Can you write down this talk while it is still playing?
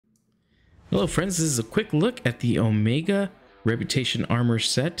Hello friends, this is a quick look at the Omega Reputation Armor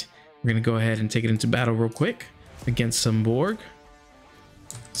set. We're going to go ahead and take it into battle real quick against some Borg,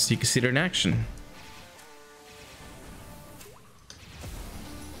 so you can see it in action.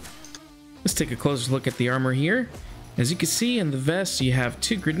 Let's take a closer look at the armor here. As you can see in the vest, you have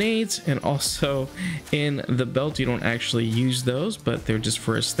 2 grenades, and also in the belt you don't actually use those, but they're just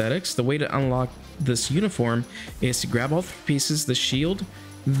for aesthetics. The way to unlock this uniform is to grab all 3 pieces: the shield,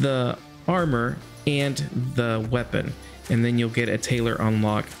 the armor, and the weapon, and then you'll get a tailor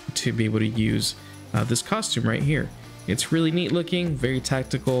unlock to be able to use this costume right here. It's really neat looking, very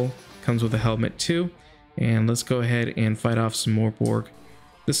tactical, comes with a helmet too. And let's go ahead and fight off some more Borg.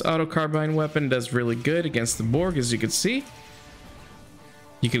 This auto carbine weapon does really good against the Borg. As you can see,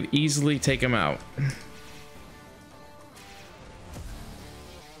 you can easily take them out.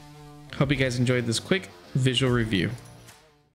 Hope you guys enjoyed this quick visual review.